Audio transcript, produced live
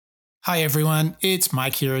Hi everyone, it's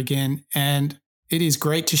Mike here again, and it is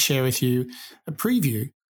great to share with you a preview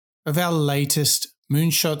of our latest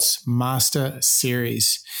Moonshots Master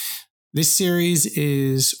series. This series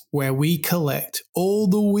is where we collect all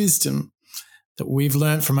the wisdom that we've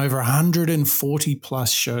learned from over 140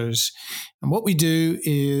 plus shows. And what we do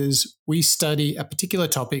is we study a particular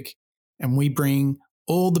topic and we bring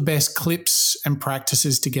all the best clips and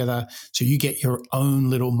practices together so you get your own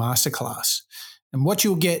little masterclass. And what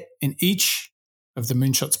you'll get in each of the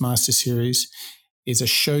Moonshots Master Series is a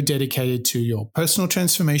show dedicated to your personal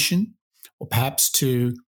transformation, or perhaps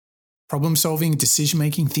to problem solving, decision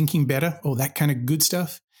making, thinking better, all that kind of good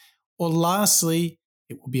stuff. Or lastly,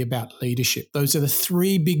 it will be about leadership. Those are the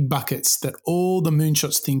three big buckets that all the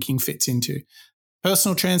Moonshots thinking fits into: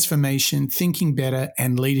 personal transformation, thinking better,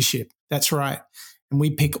 and leadership. That's right. And we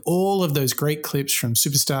pick all of those great clips from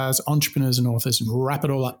superstars, entrepreneurs, and authors and wrap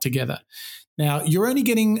it all up together. Now, you're only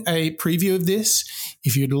getting a preview of this.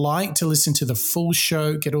 If you'd like to listen to the full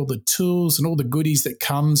show, get all the tools and all the goodies that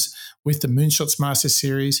comes with the Moonshots Master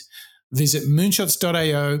Series, visit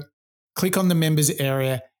moonshots.io, click on the members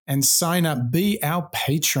area, and sign up. Be our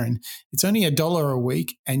patron. It's only $1 a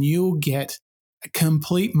week, and you'll get a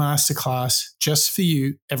complete masterclass just for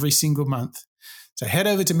you every single month. So head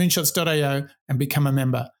over to moonshots.io and become a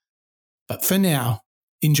member. But for now,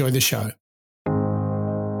 enjoy the show.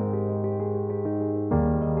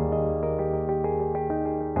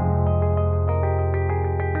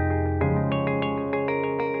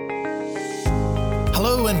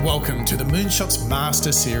 Hello and welcome to the Moonshots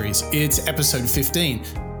Master Series. It's episode 15.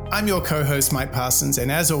 I'm your co-host, Mike Parsons,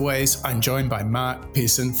 and as always, I'm joined by Mark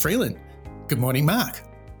Pearson-Freeland. Good morning, Mark.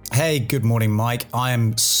 Hey, good morning, Mike. I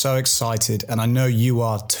am so excited, and I know you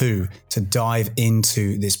are too, to dive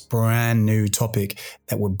into this brand new topic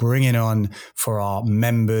that we're bringing on for our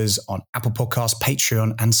members on Apple Podcasts,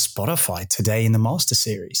 Patreon, and Spotify today in the Master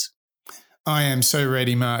Series. I am so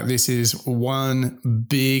ready, Mark. This is one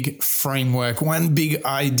big framework, one big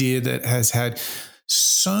idea that has had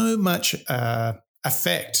so much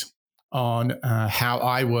effect on how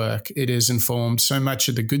I work. It has informed so much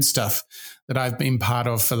of the good stuff that I've been part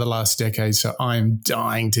of for the last decade. So I'm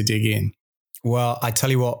dying to dig in. Well, I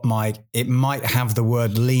tell you what, Mike, it might have the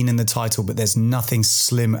word lean in the title, but there's nothing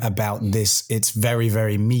slim about this. It's very,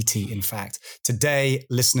 very meaty, in fact. Today,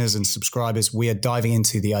 listeners and subscribers, we are diving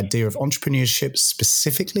into the idea of entrepreneurship,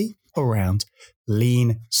 specifically around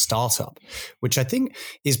lean startup, which I think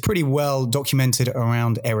is pretty well documented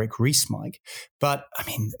around Eric Ries, Mike. But I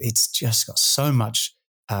mean, it's just got so much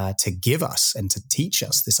to give us and to teach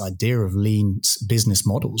us this idea of lean business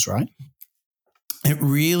models, right? It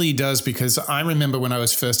really does, because I remember when I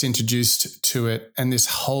was first introduced to it, and this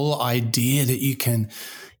whole idea that you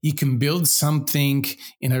can build something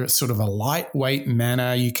in a sort of a lightweight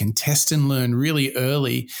manner. You can test and learn really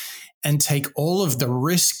early and take all of the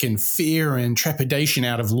risk and fear and trepidation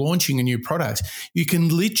out of launching a new product. You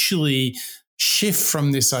can literally shift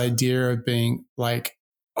from this idea of being like,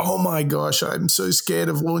 oh my gosh, I'm so scared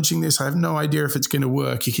of launching this. I have no idea if it's going to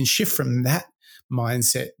work. You can shift from that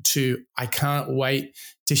mindset to, I can't wait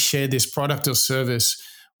to share this product or service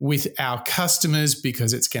with our customers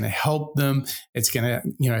because it's going to help them. It's going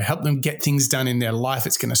to, help them get things done in their life.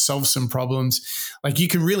 It's going to solve some problems. Like, you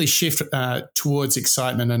can really shift towards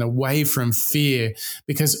excitement and away from fear,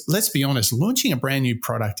 because let's be honest, launching a brand new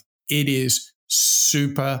product, it is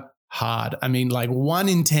super hard. I mean, like 1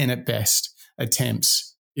 in 10 at best attempts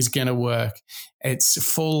is going to work. It's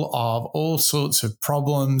full of all sorts of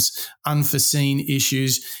problems, unforeseen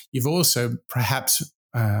issues. You've also perhaps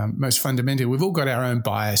most fundamentally, we've all got our own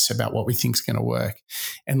bias about what we think is going to work.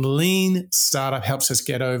 And lean startup helps us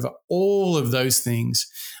get over all of those things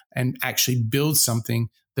and actually build something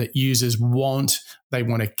that users want. They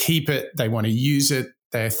want to keep it. They want to use it.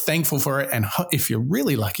 They're thankful for it. And if you're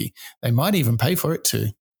really lucky, they might even pay for it too.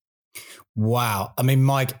 Wow. I mean,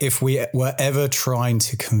 Mike, if we were ever trying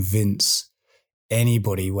to convince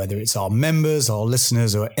anybody, whether it's our members, our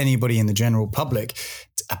listeners, or anybody in the general public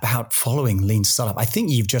about following lean startup, I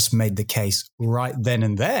think you've just made the case right then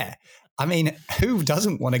and there. I mean, who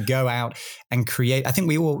doesn't want to go out and create? I think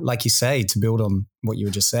we all, like you say, to build on what you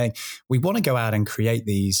were just saying, we want to go out and create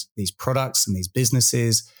these products and these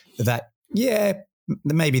businesses that,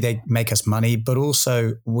 maybe they make us money, but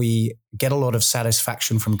also we get a lot of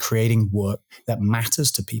satisfaction from creating work that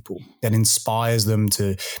matters to people, that inspires them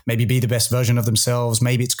to maybe be the best version of themselves.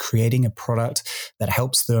 Maybe it's creating a product that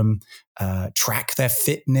helps them track their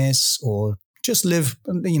fitness or just live,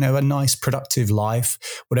 a nice, productive life,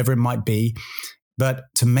 whatever it might be. But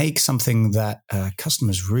to make something that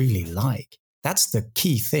customers really like, That's the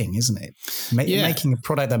key thing, isn't it? Making a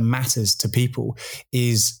product that matters to people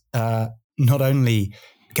is not only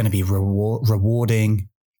going to be rewarding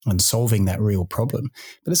and solving that real problem,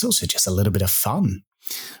 but it's also just a little bit of fun.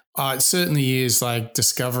 It certainly is, like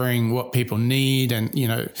discovering what people need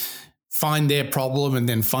and, find their problem and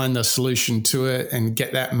then find the solution to it and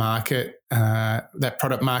get that that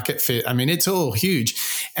product market fit. I mean, it's all huge.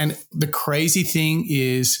 And the crazy thing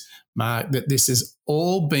is, Mark, that this is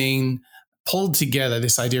all being pulled together,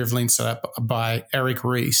 this idea of Lean Startup, by Eric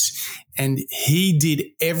Ries. And he did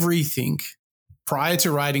everything prior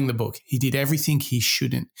to writing the book. He did everything he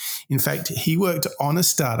shouldn't. In fact, he worked on a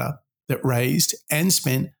startup that raised and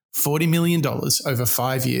spent $40 million over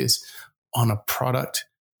 5 years on a product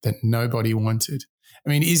that nobody wanted. I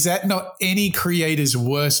mean, is that not any creator's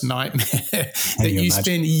worst nightmare? That you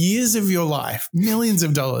spend years of your life, millions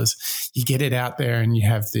of dollars, you get it out there and you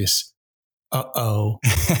have this,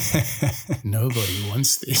 nobody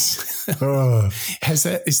wants this.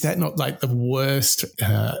 Is that not like the worst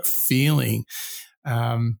feeling?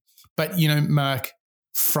 But, Mark,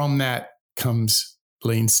 from that comes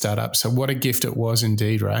Lean Startup. So what a gift it was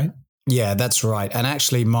indeed, right? Yeah, that's right. And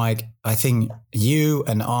actually, Mike, I think you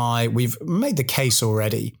and we've made the case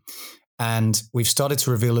already. And we've started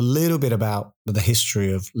to reveal a little bit about the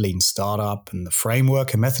history of Lean Startup and the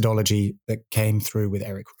framework and methodology that came through with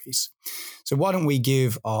Eric Ries. So why don't we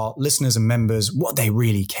give our listeners and members what they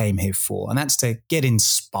really came here for? And that's to get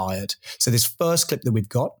inspired. So this first clip that we've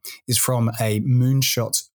got is from a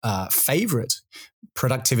Moonshot favorite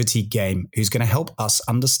productivity game who's going to help us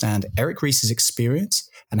understand Eric Ries's experience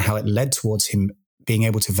and how it led towards him being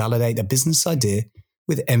able to validate a business idea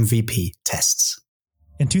with MVP tests.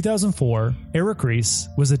 In 2004, Eric Ries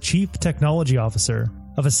was the chief technology officer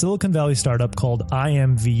of a Silicon Valley startup called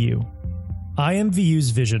IMVU.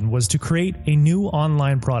 IMVU's vision was to create a new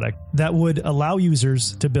online product that would allow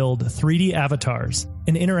users to build 3D avatars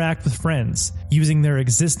and interact with friends using their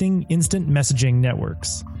existing instant messaging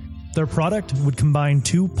networks. Their product would combine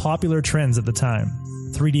two popular trends at the time,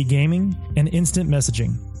 3D gaming and instant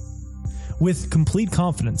messaging. With complete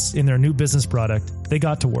confidence in their new business product, they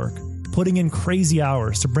got to work, putting in crazy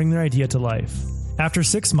hours to bring their idea to life. After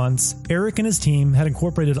 6 months, Eric and his team had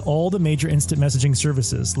incorporated all the major instant messaging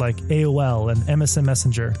services like AOL and MSN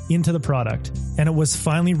Messenger into the product, and it was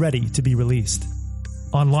finally ready to be released.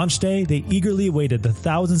 On launch day, they eagerly awaited the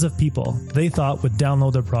thousands of people they thought would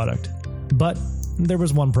download their product. But there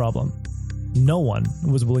was one problem. No one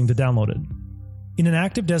was willing to download it. In an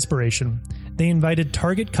act of desperation, they invited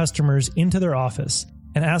target customers into their office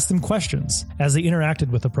and asked them questions as they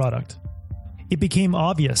interacted with the product. It became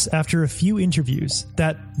obvious after a few interviews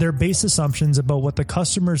that their base assumptions about what the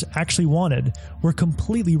customers actually wanted were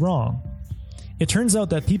completely wrong. It turns out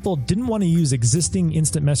that people didn't want to use existing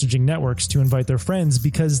instant messaging networks to invite their friends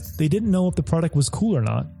because they didn't know if the product was cool or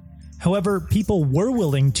not. However, people were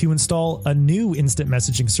willing to install a new instant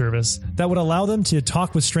messaging service that would allow them to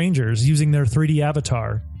talk with strangers using their 3D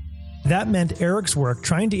avatar. That meant Eric's work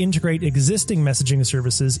trying to integrate existing messaging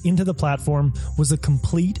services into the platform was a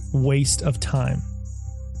complete waste of time.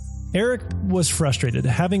 Eric was frustrated,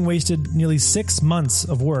 having wasted nearly 6 months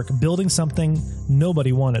of work building something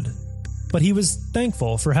nobody wanted. But he was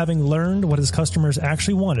thankful for having learned what his customers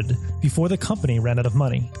actually wanted before the company ran out of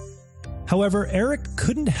money. However, Eric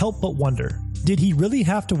couldn't help but wonder, did he really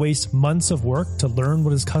have to waste months of work to learn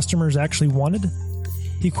what his customers actually wanted?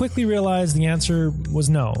 He quickly realized the answer was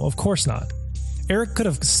no, of course not. Eric could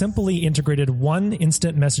have simply integrated one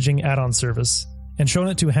instant messaging add-on service and shown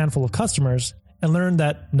it to a handful of customers and learned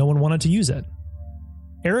that no one wanted to use it.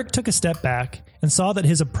 Eric took a step back and saw that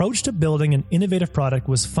his approach to building an innovative product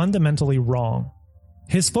was fundamentally wrong.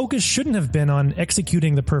 His focus shouldn't have been on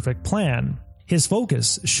executing the perfect plan. His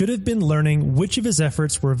focus should have been learning which of his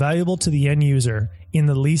efforts were valuable to the end user in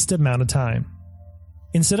the least amount of time.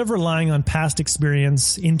 Instead of relying on past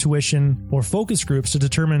experience, intuition, or focus groups to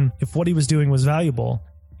determine if what he was doing was valuable,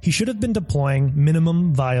 he should have been deploying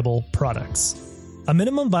minimum viable products. A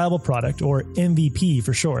minimum viable product, or MVP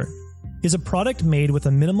for short, is a product made with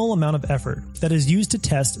a minimal amount of effort that is used to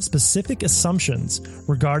test specific assumptions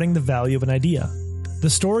regarding the value of an idea. The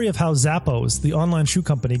story of how Zappos, the online shoe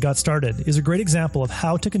company, got started is a great example of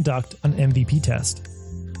how to conduct an MVP test.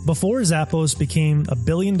 Before Zappos became a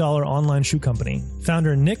billion-dollar online shoe company,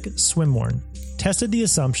 founder Nick Swinmurn tested the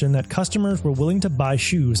assumption that customers were willing to buy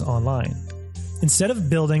shoes online. Instead of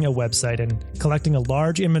building a website and collecting a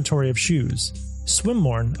large inventory of shoes,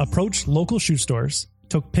 Swinmurn approached local shoe stores,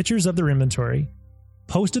 took pictures of their inventory,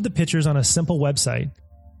 posted the pictures on a simple website,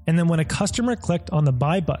 and then when a customer clicked on the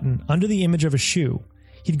buy button under the image of a shoe,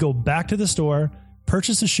 he'd go back to the store,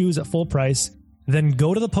 purchase the shoes at full price, then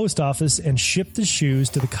go to the post office and ship the shoes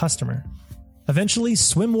to the customer. Eventually,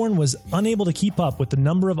 Swimworn was unable to keep up with the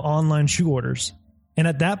number of online shoe orders, and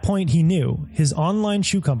at that point he knew his online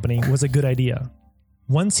shoe company was a good idea.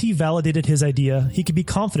 Once he validated his idea, he could be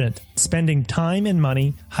confident spending time and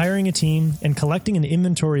money, hiring a team, and collecting an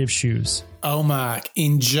inventory of shoes. Oh, Mark,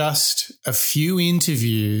 in just a few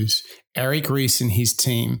interviews, Eric Ries and his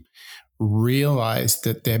team realized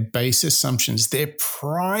that their base assumptions, their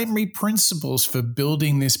primary principles for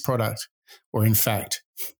building this product were in fact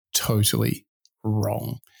totally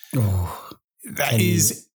wrong. Oh, that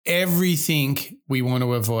is everything we want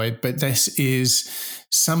to avoid, but this is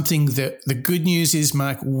something that the good news is,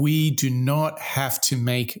 Mark, we do not have to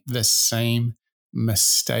make the same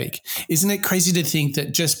mistake. Isn't it crazy to think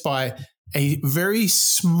that just by a very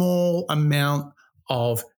small amount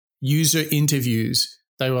of user interviews,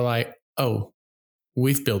 they were like, oh,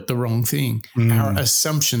 we've built the wrong thing. Our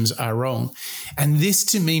assumptions are wrong. And this,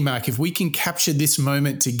 to me, Mark, if we can capture this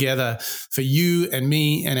moment together for you and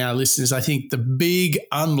me and our listeners, I think the big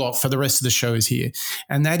unlock for the rest of the show is here.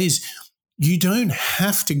 And that is, you don't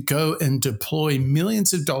have to go and deploy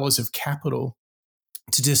millions of dollars of capital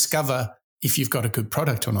to discover if you've got a good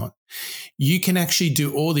product or not. You can actually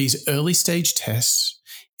do all these early stage tests.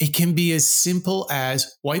 It can be as simple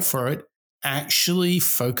as, wait for it, actually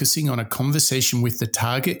focusing on a conversation with the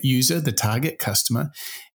target user, the target customer,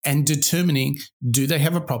 and determining, do they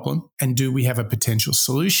have a problem and do we have a potential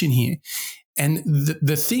solution here? And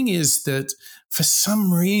the thing is that for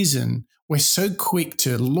some reason, we're so quick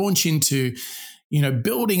to launch into,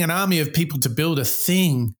 building an army of people to build a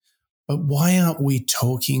thing, but why aren't we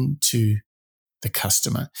talking to the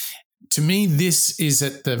customer? To me, this is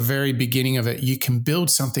at the very beginning of it. You can build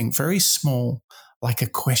something very small, like a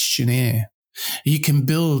questionnaire. You can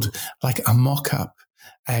build like a mock-up.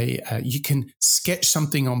 You can sketch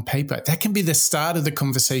something on paper. That can be the start of the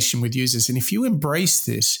conversation with users. And if you embrace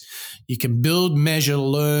this, you can build, measure,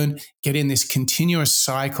 learn, get in this continuous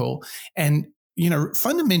cycle and,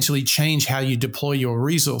 fundamentally change how you deploy your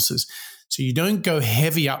resources. So you don't go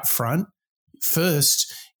heavy up front.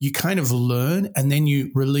 First, you kind of learn and then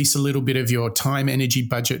you release a little bit of your time, energy,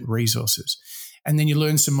 budget, resources. And then you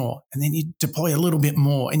learn some more and then you deploy a little bit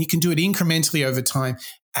more and you can do it incrementally over time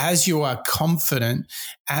as you are confident,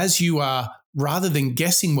 as you are, rather than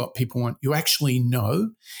guessing what people want, you actually know.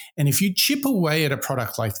 And if you chip away at a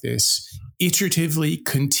product like this, iteratively,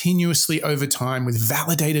 continuously over time with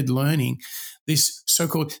validated learning, this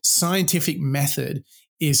so-called scientific method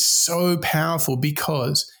is so powerful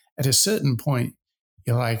because at a certain point,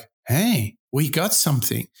 you're like, hey, we got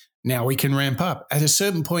something. Now we can ramp up. At a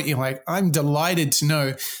certain point, you're like, I'm delighted to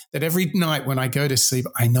know that every night when I go to sleep,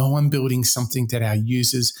 I know I'm building something that our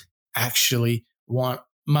users actually want.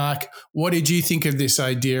 Mark, what did you think of this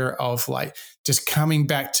idea of like just coming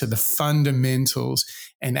back to the fundamentals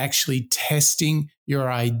and actually testing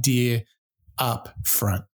your idea up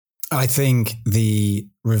front? I think the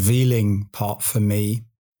revealing part for me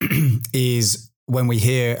is when we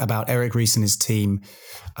hear about Eric Ries and his team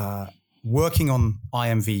working on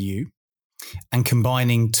IMVU and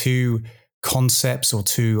combining two concepts or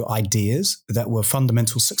two ideas that were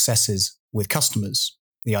fundamental successes with customers,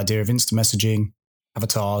 the idea of instant messaging,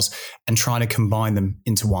 avatars, and trying to combine them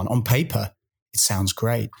into one. On paper, it sounds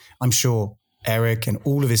great. I'm sure Eric and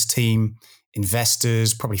all of his team,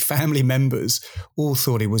 investors, probably family members, all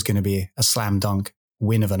thought it was going to be a slam dunk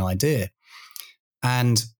win of an idea.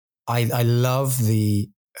 And I love the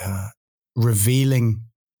revealing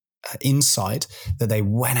insight that they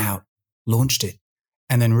went out, launched it,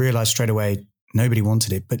 and then realized straight away nobody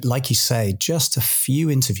wanted it. But like you say, just a few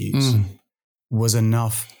interviews was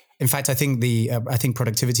enough. In fact, I think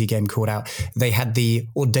Productivity Game called out, they had the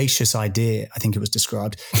audacious idea, I think it was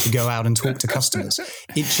described, to go out and talk to customers.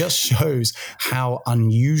 It just shows how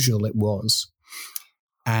unusual it was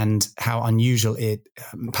and how unusual it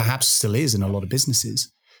perhaps still is in a lot of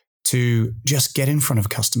businesses to just get in front of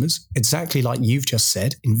customers, exactly like you've just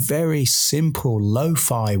said, in very simple,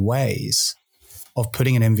 lo-fi ways of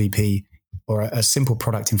putting an MVP or a simple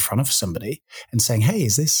product in front of somebody and saying, hey,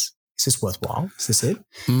 is this worthwhile? Is this it?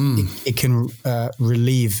 It can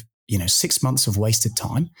relieve, 6 months of wasted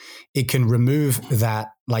time. It can remove that,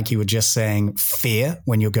 like you were just saying, fear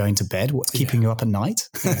when you're going to bed, what's keeping you up at night.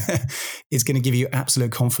 It's going to give you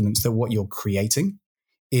absolute confidence that what you're creating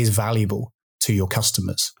is valuable to your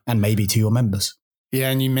customers and maybe to your members.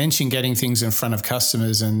 Yeah, and you mentioned getting things in front of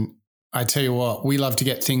customers, and I tell you what, we love to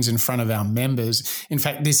get things in front of our members. In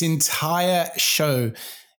fact, this entire show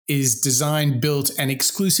is designed, built, and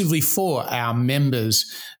exclusively for our members.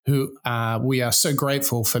 who we are so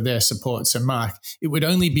grateful for their support. So, Mark, it would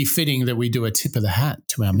only be fitting that we do a tip of the hat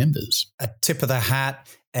to our members. A tip of the hat,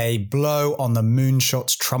 a blow on the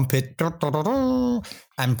Moonshots trumpet.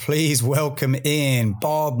 And please welcome in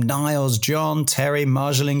Bob, Niles, John, Terry,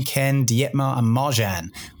 Marjolaine, Ken, Dietmar, and Marjan,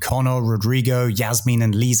 Connor, Rodrigo, Yasmin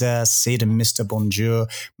and Lisa, Sid and Mr. Bonjour,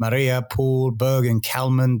 Maria, Paul, Berg and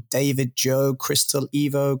Kalman, David, Joe, Crystal,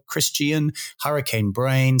 Evo, Christian, Hurricane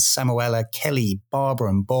Brain, Samuela, Kelly, Barbara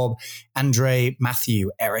and Bob, Andre,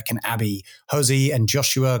 Matthew, Eric and Abby, Jose and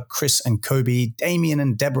Joshua, Chris and Kobe, Damien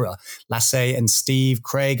and Deborah, Lasse and Steve,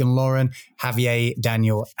 Craig and Lauren, Javier,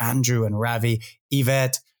 Daniel, Andrew and Ravi,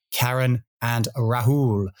 Yvette, Karen, and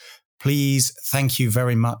Rahul. Please, thank you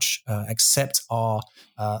very much. Accept our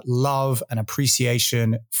love and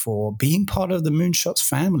appreciation for being part of the Moonshots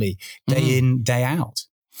family day in, day out.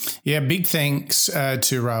 Yeah, big thanks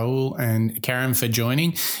to Rahul and Karen for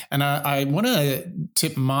joining. And I want to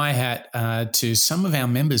tip my hat to some of our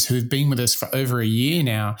members who've been with us for over a year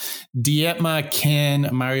now. Dietmar, Ken,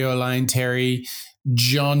 Mario, Elaine, Terry,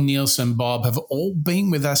 John, Nielsen, Bob have all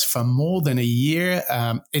been with us for more than a year.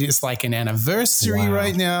 It is like an anniversary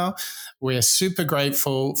right now. We're super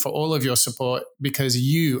grateful for all of your support because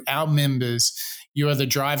you, our members, you are the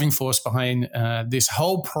driving force behind this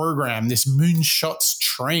whole program. This Moonshots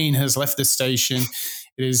train has left the station.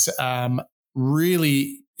 It is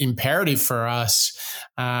really imperative for us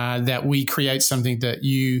that we create something that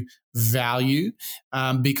you value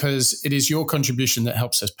because it is your contribution that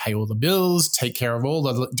helps us pay all the bills, take care of all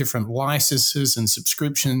the different licenses and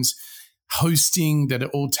subscriptions, hosting that it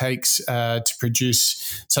all takes to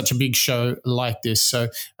produce such a big show like this. So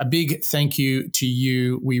a big thank you to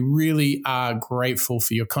you. We really are grateful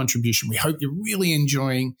for your contribution. We hope you're really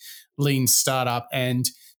enjoying Lean Startup. And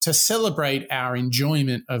to celebrate our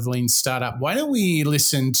enjoyment of Lean Startup, why don't we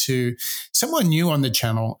listen to someone new on the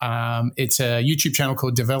channel? It's a YouTube channel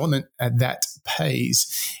called Development That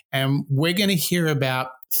Pays. And we're going to hear about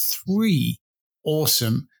 3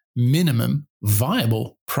 awesome minimum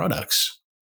viable products.